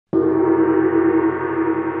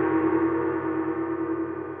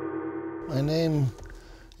My name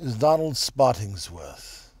is Donald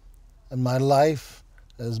Spottingsworth, and my life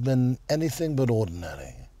has been anything but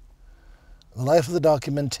ordinary. The life of the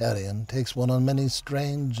documentarian takes one on many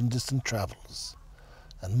strange and distant travels,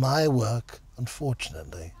 and my work,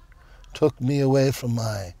 unfortunately, took me away from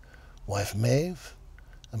my wife Maeve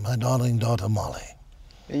and my darling daughter Molly.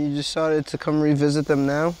 And you decided to come revisit them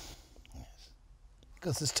now? Yes,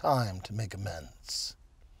 because it's time to make amends.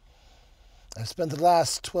 I've spent the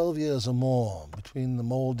last 12 years or more between the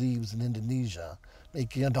Maldives and Indonesia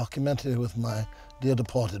making a documentary with my dear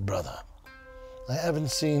departed brother. I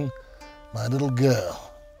haven't seen my little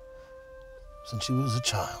girl since she was a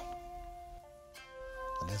child.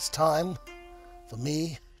 And it's time for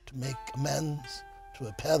me to make amends, to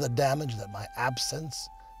repair the damage that my absence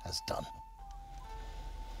has done.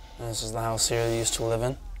 And this is the house here you used to live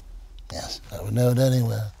in? Yes, I would know it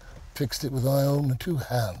anywhere. Fixed it with my own two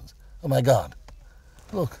hands. Oh my God.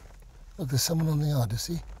 Look, there's someone on the yard, you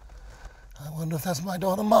see? I wonder if that's my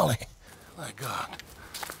daughter Molly. My God.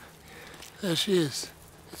 There she is.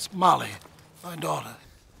 It's Molly, my daughter.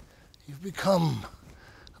 You've become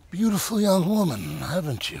a beautiful young woman,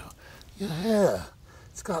 haven't you? Your hair,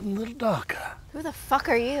 it's gotten a little darker. Who the fuck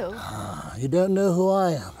are you? You don't know who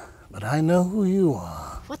I am, but I know who you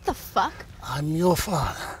are. What the fuck? I'm your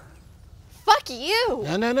father. Fuck you!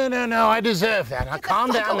 No, I deserve that. Now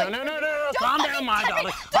calm down. No, calm down, my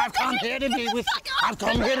darling. I've come here to be with you. I've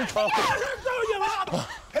come here to talk to you.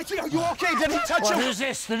 Hey, Tito, you okay? Did he touch you? What is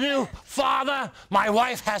this, the new father? My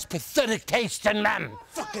wife has pathetic taste in men.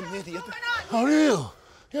 Fucking idiot. How are you?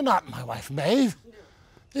 You're not my wife, Maeve.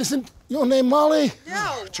 Isn't your name Molly?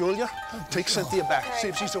 No. Julia, take Cynthia back. See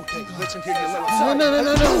if she's okay. Listen here, you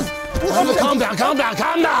little... No. Calm down.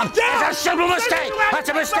 It's a simple mistake. That's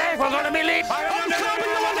a mistake. We're going to be late.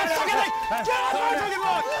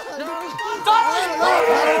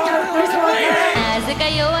なぜか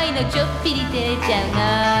弱いのちょっぴり照れちゃう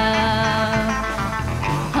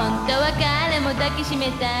の本当は彼も抱きし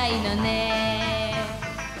めたいのね